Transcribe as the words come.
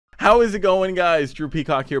How is it going, guys? Drew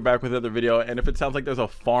Peacock here, back with another video. And if it sounds like there's a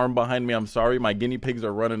farm behind me, I'm sorry. My guinea pigs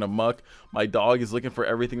are running amok. My dog is looking for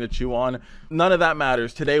everything to chew on. None of that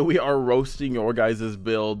matters. Today we are roasting your guys'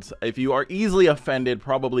 builds. If you are easily offended,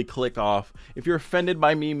 probably click off. If you're offended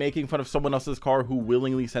by me making fun of someone else's car who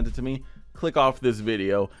willingly sent it to me, click off this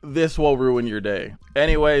video. This will ruin your day.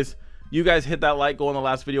 Anyways, you guys hit that like goal in the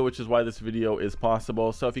last video, which is why this video is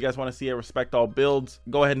possible. So if you guys want to see a respect all builds,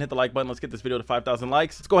 go ahead and hit the like button. Let's get this video to 5,000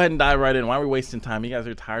 likes. Let's go ahead and dive right in. Why are we wasting time? You guys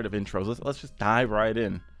are tired of intros. Let's just dive right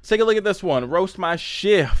in. Let's take a look at this one. Roast my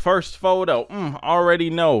shit. First photo. Already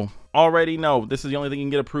know. This is the only thing you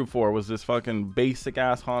can get approved for, was this fucking basic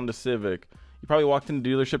ass Honda Civic. You probably walked into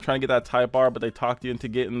the dealership trying to get that Type R, but they talked you into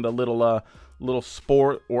getting the little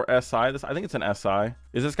Sport or SI. I think it's an SI.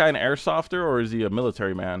 Is this guy an airsofter or is he a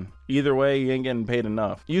military man? Either way, he ain't getting paid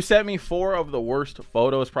enough. You sent me 4 of the worst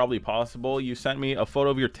photos probably possible. You sent me a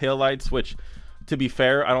photo of your taillights, which, to be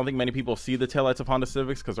fair, I don't think many people see the taillights of Honda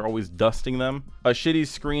Civics because they're always dusting them. A shitty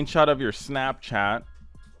screenshot of your Snapchat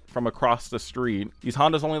from across the street. These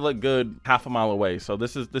Hondas only look good half a mile away, so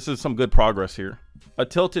this is some good progress here. A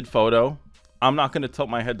tilted photo. I'm not going to tilt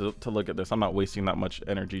my head to look at this. I'm not wasting that much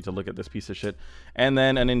energy to look at this piece of shit. And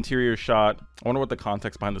then an interior shot. I wonder what the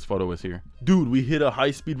context behind this photo is here. Dude, we hit a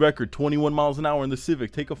high-speed record, 21 miles an hour in the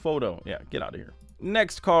Civic. Take a photo. Yeah, get out of here.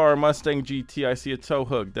 Next car, Mustang GT. I see a tow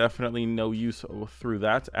hook. Definitely no use through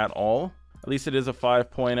that at all. At least it is a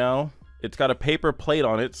 5.0. It's got a paper plate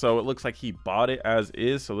on it, so it looks like he bought it as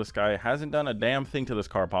is. So this guy hasn't done a damn thing to this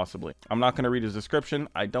car, possibly. I'm not going to read his description.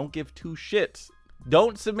 I don't give 2 shits.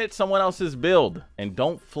 Don't submit someone else's build, and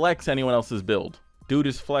don't flex anyone else's build. Dude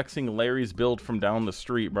is flexing Larry's build from down the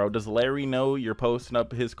street, bro. Does Larry know you're posting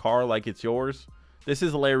up his car like it's yours? This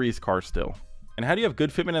is Larry's car still. And how do you have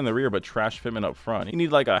good fitment in the rear but trash fitment up front? You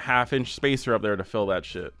need like a 1/2-inch spacer up there to fill that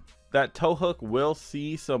shit. That tow hook will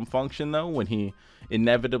see some function though when he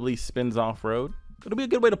inevitably spins off road. It'll be a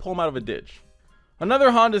good way to pull him out of a ditch.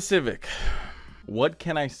 Another Honda Civic. What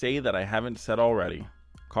can I say that I haven't said already?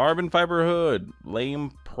 Carbon fiber hood, lame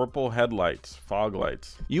purple headlights, fog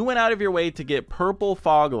lights. You went out of your way to get purple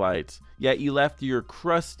fog lights, yet you left your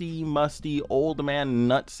crusty, musty, old man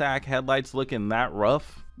nutsack headlights looking that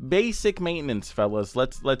rough. Basic maintenance, fellas.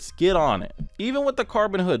 Let's get on it. Even with the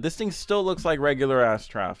carbon hood, this thing still looks like regular ass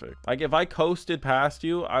traffic. Like if I coasted past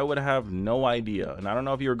you, I would have no idea. And I don't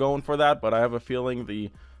know if you were going for that, but I have a feeling the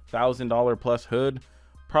 $1,000 plus hood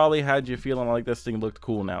probably had you feeling like this thing looked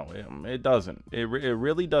cool now. It doesn't. It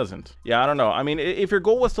really doesn't. Yeah, I don't know. I mean, if your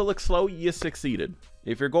goal was to look slow, you succeeded.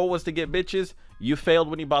 If your goal was to get bitches, you failed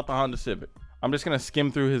when you bought the Honda Civic. I'm just gonna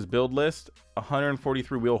skim through his build list.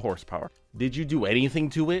 143 wheel horsepower. Did you do anything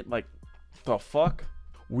to it? Like, the fuck?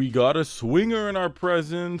 We got a swinger in our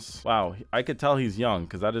presence. Wow, I could tell he's young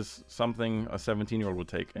because that is something a 17-year-old would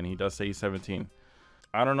take, and he does say he's 17.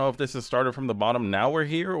 I don't know if this is started from the bottom, now we're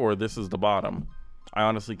here, or this is the bottom. I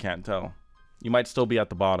honestly can't tell. You might still be at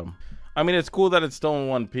the bottom. I mean, it's cool that it's still in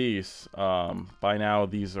one piece. By now,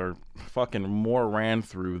 these are fucking more ran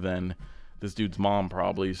through than this dude's mom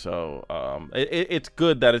probably. So it's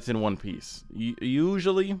good that it's in one piece.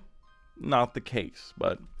 Usually, not the case,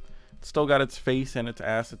 but it's still got its face and its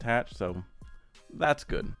ass attached, so that's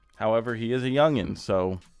good. However, he is a youngin',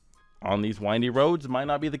 so on these windy roads, might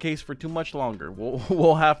not be the case for too much longer.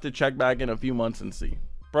 We'll have to check back in a few months and see.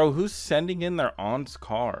 Bro, who's sending in their aunt's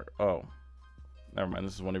car? Oh, never mind.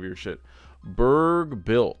 This is one of your shit. Berg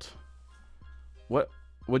built.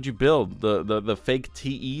 What'd you build? The fake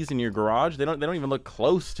TEs in your garage? They don't even look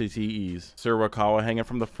close to TEs. Surakawa hanging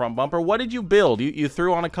from the front bumper. What did you build? You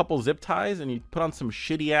threw on a couple zip ties and you put on some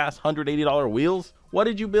shitty ass $180 wheels? What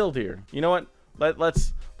did you build here? You know what?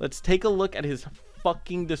 Let's take a look at his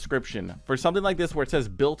fucking description. For something like this where it says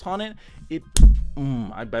built on it,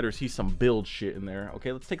 I better see some build shit in there.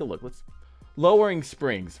 Okay, let's take a look. Lowering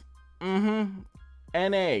springs.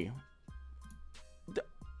 NA.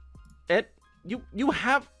 You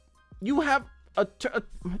have a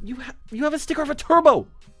sticker of a turbo.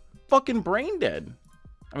 Fucking brain dead.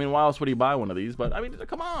 I mean, why else would he buy one of these? But I mean,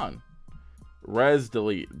 come on. Res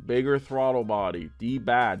delete, bigger throttle body,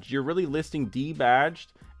 debadged. You're really listing debadged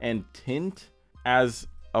and tint as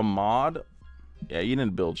a mod? Yeah, you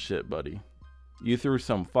didn't build shit, buddy. You threw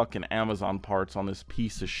some fucking Amazon parts on this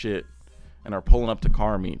piece of shit and are pulling up to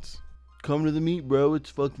car meets. Come to the meet, bro. It's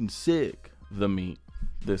fucking sick. The meet.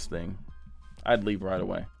 This thing. I'd leave right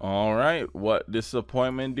away. All right. What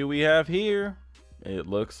disappointment do we have here? It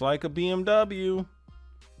looks like a BMW.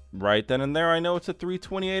 Right then and there, I know it's a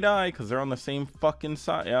 328i because they're on the same fucking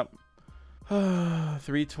side. Yep.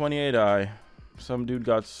 328i. Some dude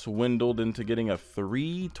got swindled into getting a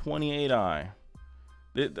 328i.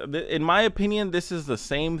 In my opinion, this is the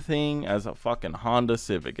same thing as a fucking Honda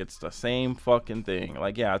Civic. It's the same fucking thing.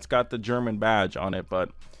 Like, yeah, it's got the German badge on it, but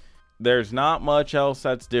there's not much else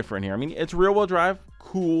that's different here. I mean, it's rear wheel drive,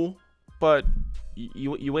 cool, but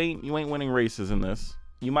you ain't winning races in this.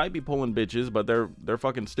 You might be pulling bitches, but they're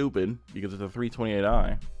fucking stupid because it's a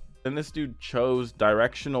 328i. And this dude chose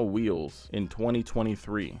directional wheels in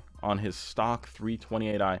 2023 on his stock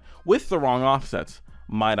 328i with the wrong offsets.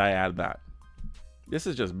 Might I add that? This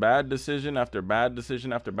is just bad decision after bad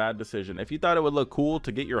decision after bad decision. If you thought it would look cool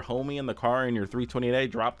to get your homie in the car in your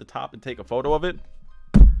 328A, drop the top and take a photo of it,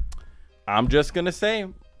 I'm just gonna say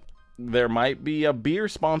there might be a beer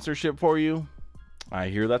sponsorship for you. I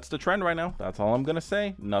hear that's the trend right now. That's all I'm gonna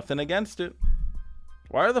say. Nothing against it.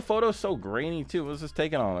 Why are the photos so grainy too? Was this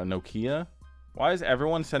taken on a Nokia? Why is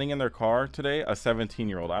everyone sending in their car today a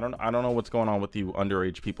 17-year-old? I don't know what's going on with you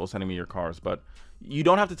underage people sending me your cars, but you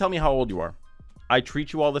don't have to tell me how old you are. I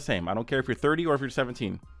treat you all the same. I don't care if you're 30 or if you're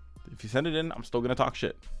 17. If you send it in, I'm still gonna talk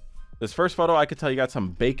shit. This first photo, I could tell you got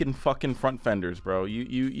some bacon fucking front fenders, bro.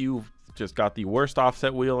 You've just got the worst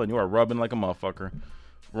offset wheel and you are rubbing like a motherfucker.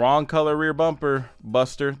 Wrong color rear bumper,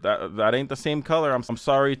 Buster. That ain't the same color. I'm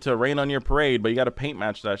sorry to rain on your parade, but you got to paint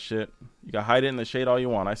match that shit. You got to hide it in the shade all you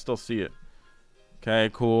want. I still see it. Okay,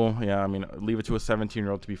 cool. Yeah, I mean, leave it to a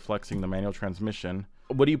 17-year-old to be flexing the manual transmission.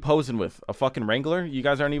 What are you posing with? A fucking Wrangler? You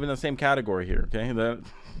guys aren't even in the same category here, okay?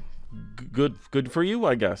 Good for you,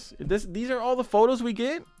 I guess. These are all the photos we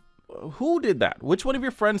get? Who did that? Which one of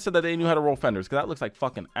your friends said that they knew how to roll fenders? Because that looks like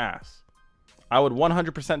fucking ass. I would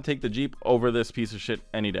 100% take the Jeep over this piece of shit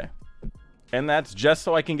any day. And that's just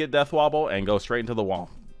so I can get death wobble and go straight into the wall.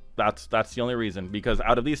 That's the only reason. Because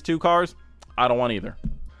out of these two cars, I don't want either.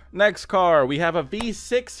 Next car, we have a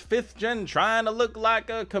V6 5th gen trying to look like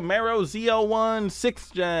a Camaro Z01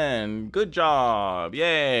 6th gen. Good job.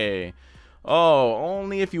 Yay. Oh,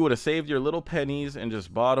 only if you would have saved your little pennies and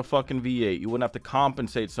just bought a fucking V8. You wouldn't have to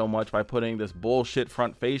compensate so much by putting this bullshit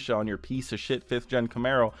front fascia on your piece of shit 5th gen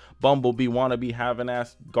Camaro Bumblebee wannabe having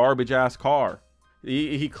ass garbage ass car.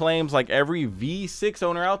 He claims like every V6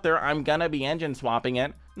 owner out there, I'm gonna be engine swapping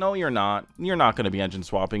it. No, you're not. You're not gonna be engine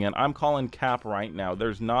swapping it. I'm calling cap right now.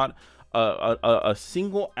 There's not a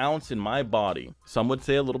single ounce in my body. Some would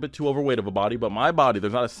say a little bit too overweight of a body, but my body,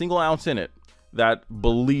 there's not a single ounce in it that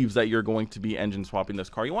believes that you're going to be engine swapping this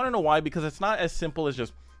car. You want to know why? Because it's not as simple as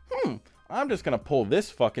just, I'm just gonna pull this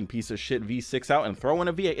fucking piece of shit V6 out and throw in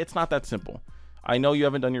a V8. It's not that simple. I know you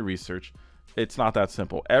haven't done your research. It's not that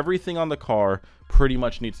simple. Everything on the car pretty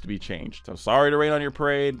much needs to be changed. So sorry to rain on your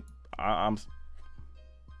parade. I'm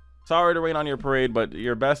sorry to rain on your parade, but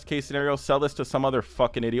your best case scenario, sell this to some other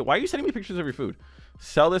fucking idiot. Why are you sending me pictures of your food?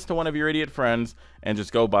 Sell this to one of your idiot friends and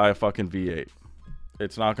just go buy a fucking V8.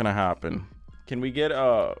 It's not gonna happen. Can we get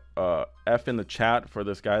a F in the chat for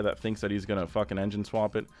this guy that thinks that he's gonna fucking engine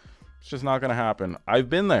swap it? It's just not gonna happen. I've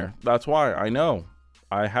been there. That's why. I know.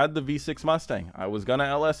 I had the V6 Mustang. I was gonna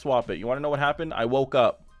LS swap it. You want to know what happened? I woke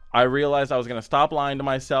up. I realized I was gonna stop lying to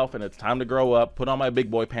myself and it's time to grow up, put on my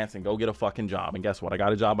big boy pants and go get a fucking job. And guess what? I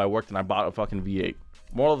got a job, I worked, and I bought a fucking V8.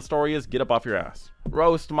 Moral of the story is, get up off your ass.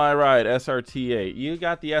 Roast my ride, SRT8. You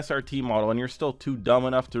got the SRT model and you're still too dumb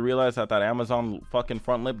enough to realize that that Amazon fucking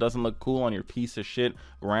front lip doesn't look cool on your piece of shit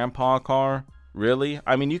grandpa car? Really?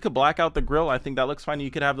 I mean, you could black out the grill. I think that looks fine.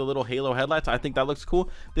 You could have the little halo headlights. I think that looks cool.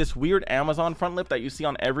 This weird Amazon front lip that you see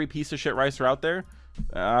on every piece of shit racer out there,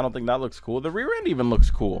 I don't think that looks cool. The rear end even looks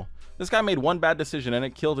cool. This guy made one bad decision and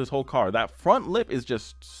it killed his whole car. That front lip is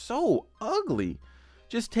just so ugly.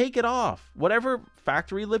 Just take it off. Whatever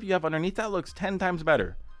factory lip you have underneath that looks 10 times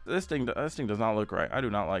better. This thing does not look right. I do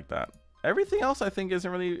not like that. Everything else I think isn't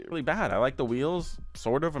really bad. I like the wheels,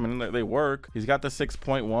 sort of. I mean, they work. He's got the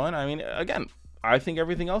 6.1. I mean, again, I think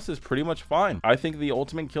everything else is pretty much fine. I think the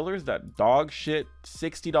ultimate killer is that dog shit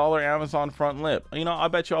 $60 Amazon front lip. You know, I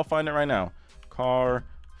bet you I'll find it right now. Car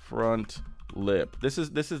front lip. This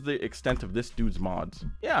is the extent of this dude's mods.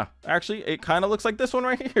 Yeah, actually, it kind of looks like this one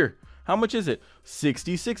right here. How much is it?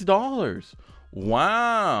 $66.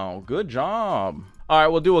 Wow, good job. All right,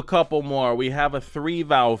 we'll do a couple more. We have a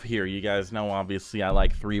 3-valve here. You guys know, obviously, I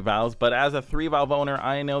like 3 valves, but as a 3-valve owner,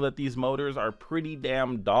 I know that these motors are pretty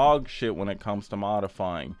damn dog shit when it comes to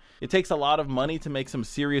modifying. It takes a lot of money to make some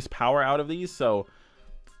serious power out of these, so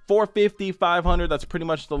 450, 500, that's pretty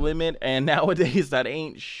much the limit, and nowadays that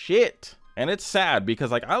ain't shit. And it's sad because,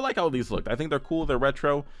 like, I like how these look. I think they're cool, they're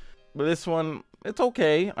retro, but this one, it's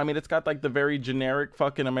okay. I mean, it's got like the very generic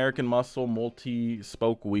fucking American Muscle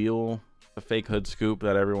multi-spoke wheel, the fake hood scoop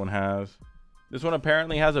that everyone has. This one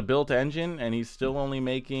apparently has a built engine, and he's still only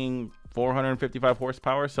making 455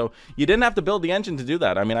 horsepower. So you didn't have to build the engine to do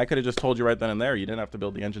that. I mean, I could have just told you right then and there, you didn't have to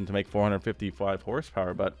build the engine to make 455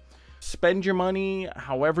 horsepower, but spend your money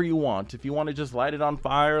however you want. If you want to just light it on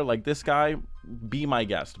fire like this guy, be my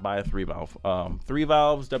guest. Buy a 3-valve. 3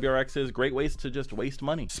 valves, WRXs, great ways to just waste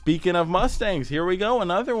money. Speaking of Mustangs, here we go.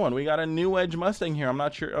 Another one. We got a new Edge Mustang here. I'm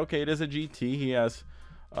not sure. Okay, it is a GT. He has,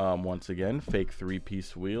 once again, fake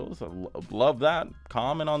 3-piece wheels. I love that.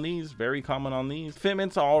 Common on these. Very common on these.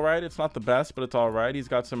 Fitment's all right. It's not the best, but it's all right. He's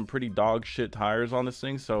got some pretty dog shit tires on this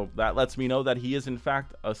thing, so that lets me know that he is, in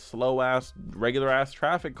fact, a slow-ass, regular-ass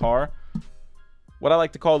traffic car. What I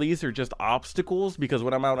like to call these are just obstacles, because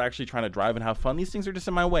when I'm out actually trying to drive and have fun, these things are just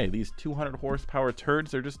in my way. These 200 horsepower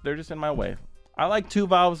turds, they're just in my way. I like 2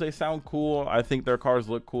 valves. They sound cool. I think their cars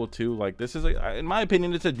look cool too. Like, this is in my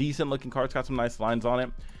opinion, it's a decent looking car. It's got some nice lines on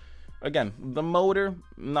it. Again, the motor,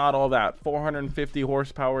 not all that. 450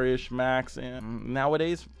 horsepower ish max, and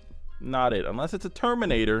nowadays, not it. Unless it's a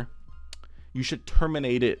Terminator, you should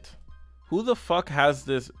terminate it. Who the fuck has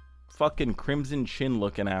this fucking crimson chin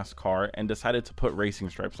looking ass car and decided to put racing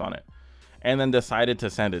stripes on it and then decided to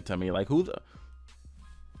send it to me? Like, who the...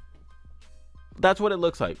 That's what it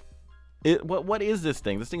looks like. What is this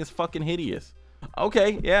thing? This thing is fucking hideous.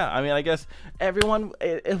 Okay, yeah, I mean, I guess everyone,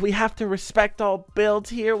 we have to respect all builds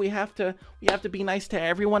here. We have to be nice to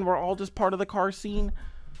everyone. We're all just part of the car scene.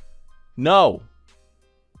 No,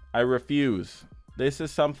 I refuse. This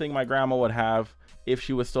is something my grandma would have if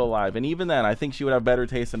she was still alive, and even then I think she would have better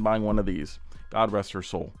taste than buying one of these. God rest her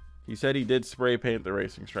soul. He said he did spray paint the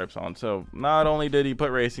racing stripes on, so not only did he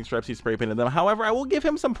put racing stripes, he spray painted them. However, I will give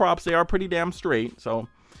him some props. They are pretty damn straight, so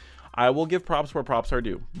I will give props where props are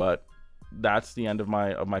due. But that's the end of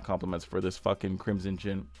my compliments for this fucking crimson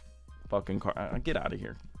chin fucking car. Get out of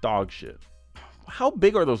here. Dog shit. How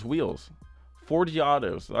big are those wheels?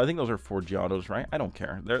 Forgiatos. I think those are Forgiatos, right? I don't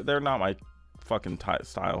care. They're not my fucking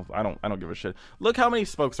style. I don't give a shit. Look how many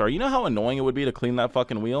spokes are. You know how annoying it would be to clean that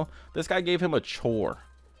fucking wheel? This guy gave him a chore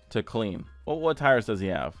to clean. Well, what tires does he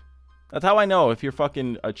have? That's how I know if you're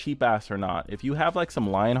fucking a cheap ass or not. If you have like some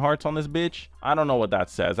lion hearts on this bitch, I don't know what that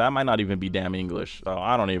says. That might not even be damn English.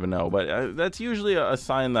 I don't even know, but that's usually a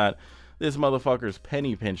sign that this motherfucker's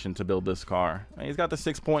penny pinching to build this car. He's got the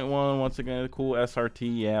 6.1, once again, a cool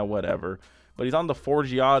SRT, yeah, whatever. But he's on the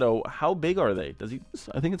Forgiato. How big are they? Does he?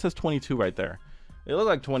 I think it says 22 right there. They look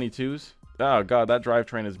like 22s. Oh god, that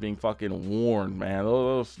drivetrain is being fucking worn, man.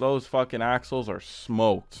 Those fucking axles are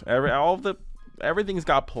smoked. Everything's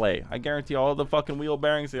got play. I guarantee all the fucking wheel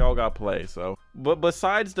bearings, they all got play. So, but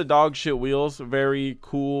besides the dog shit wheels, very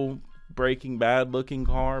cool Breaking Bad looking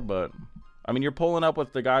car. But I mean, you're pulling up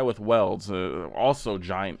with the guy with welds, also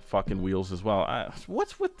giant fucking wheels as well.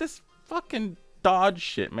 What's with this fucking Dodge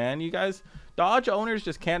shit, man? You guys, Dodge owners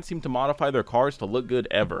just can't seem to modify their cars to look good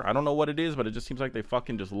ever. I don't know what it is, but it just seems like they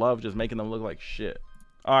fucking just love just making them look like shit.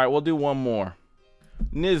 All right, we'll do one more.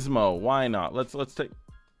 Nismo, why not? Let's take.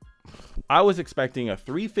 I was expecting a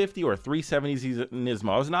 350 or 370 Nismo.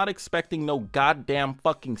 I was not expecting no goddamn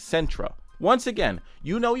fucking Sentra. Once again,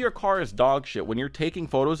 you know your car is dog shit when you're taking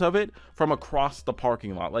photos of it from across the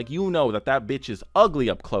parking lot. Like, you know that bitch is ugly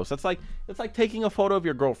up close. It's like taking a photo of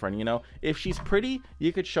your girlfriend, you know? If she's pretty,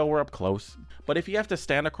 you could show her up close. But if you have to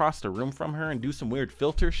stand across the room from her and do some weird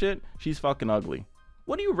filter shit, she's fucking ugly.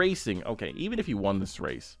 What are you racing? Okay, even if you won this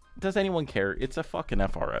race, does anyone care? It's a fucking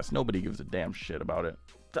FRS. Nobody gives a damn shit about it.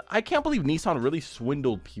 I can't believe Nissan really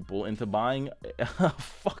swindled people into buying a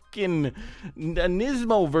fucking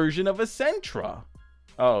Nismo version of a Sentra.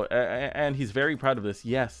 Oh, and he's very proud of this.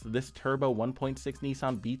 Yes, this turbo 1.6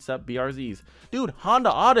 Nissan beats up BRZs. Dude, Honda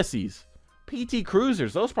Odysseys, PT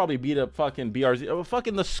Cruisers, those probably beat up fucking BRZ. Oh,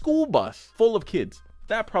 fucking the school bus full of kids,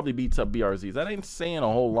 that probably beats up BRZs. That ain't saying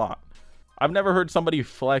a whole lot. I've never heard somebody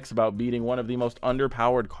flex about beating one of the most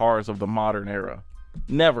underpowered cars of the modern era.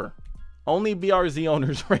 Never. Only BRZ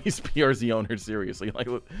owners race BRZ owners, seriously. Like,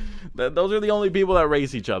 those are the only people that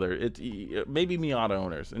race each other. Maybe Miata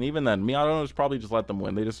owners, and even then, Miata owners probably just let them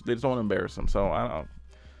win. They just don't embarrass them. So I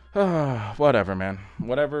don't. Whatever, man.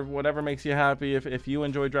 Whatever makes you happy. If you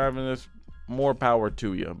enjoy driving this, more power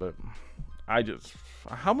to you. But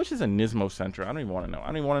how much is a Nismo Sentra? I don't even want to know. I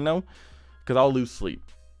don't even want to know because I'll lose sleep.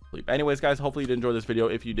 Anyways, guys, hopefully you did enjoy this video.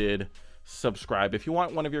 If you did, subscribe. If you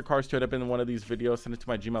want one of your cars to end up in one of these videos, send it to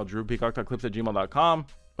my Gmail, drewpeacock.clips@gmail.com.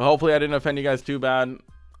 Hopefully I didn't offend you guys too bad.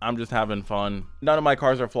 I'm just having fun. None of my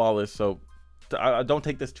cars are flawless, so don't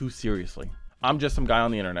take this too seriously. I'm just some guy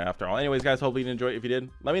on the internet after all. Anyways, guys, hopefully you enjoyed it. If you did,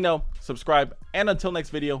 let me know, subscribe, and until next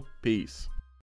video, peace.